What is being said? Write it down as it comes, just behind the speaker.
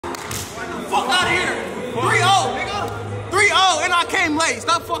fuck out of here. 3-0, nigga. 3-0, and I came late.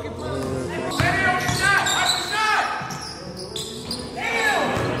 Stop fucking playing.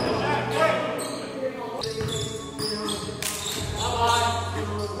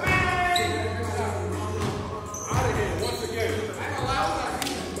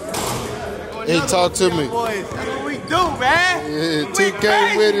 He talked to me. Boys, that's what we do, man. Yeah,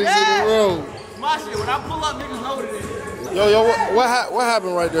 2K winners in a row. My shit, when I pull up, niggas know what it is. Yo, what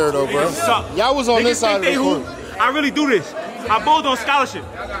happened right there, though, bro? Y'all was on this side of the court. I really do this. I bowled on scholarship.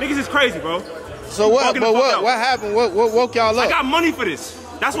 Niggas is crazy, bro. So what? But what happened? What woke y'all up? I got money for this.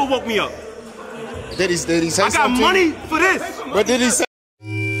 That's what woke me up. Did he say something? I got money for this. But did he say?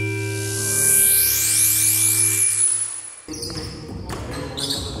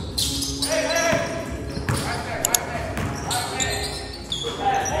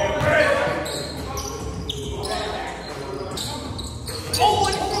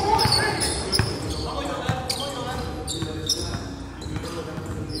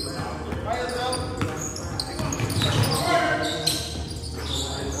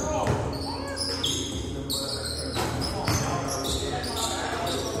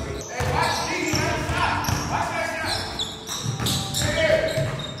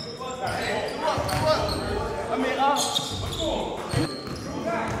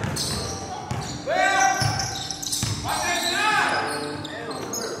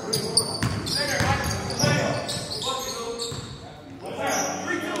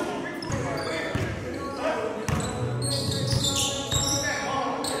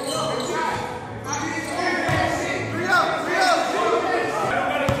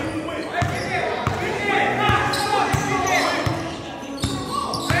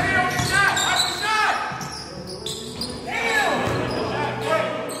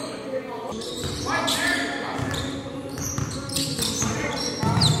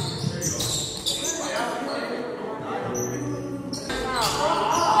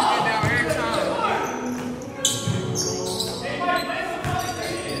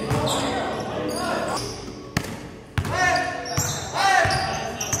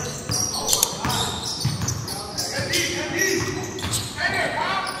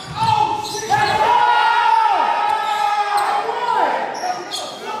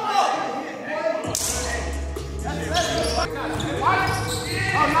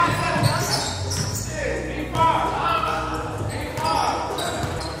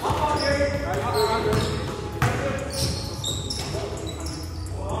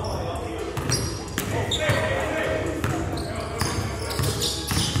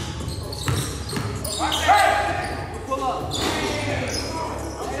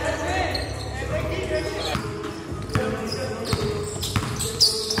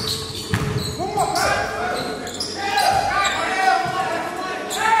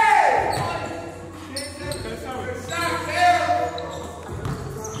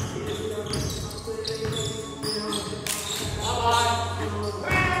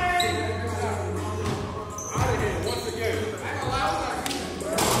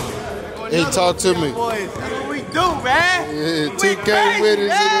 He talked to me. Boys, that's what we do, man. Yeah, 2K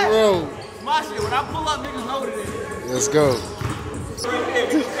winners in a row. My shit, when I pull up, niggas know what it is. Let's go.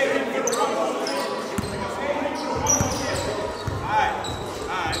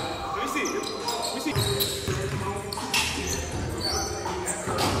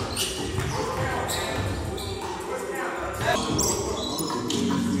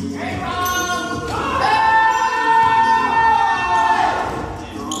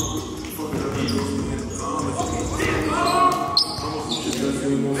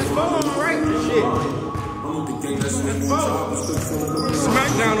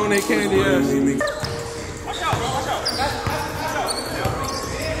 Smackdown on their candy ass. Watch out, bro. Watch out.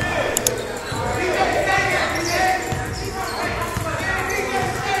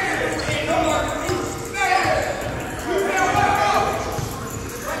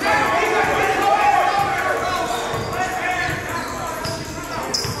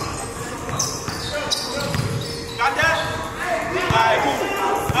 Got that?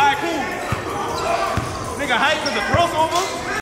 Alright, cool. Nigga hype because the crossover.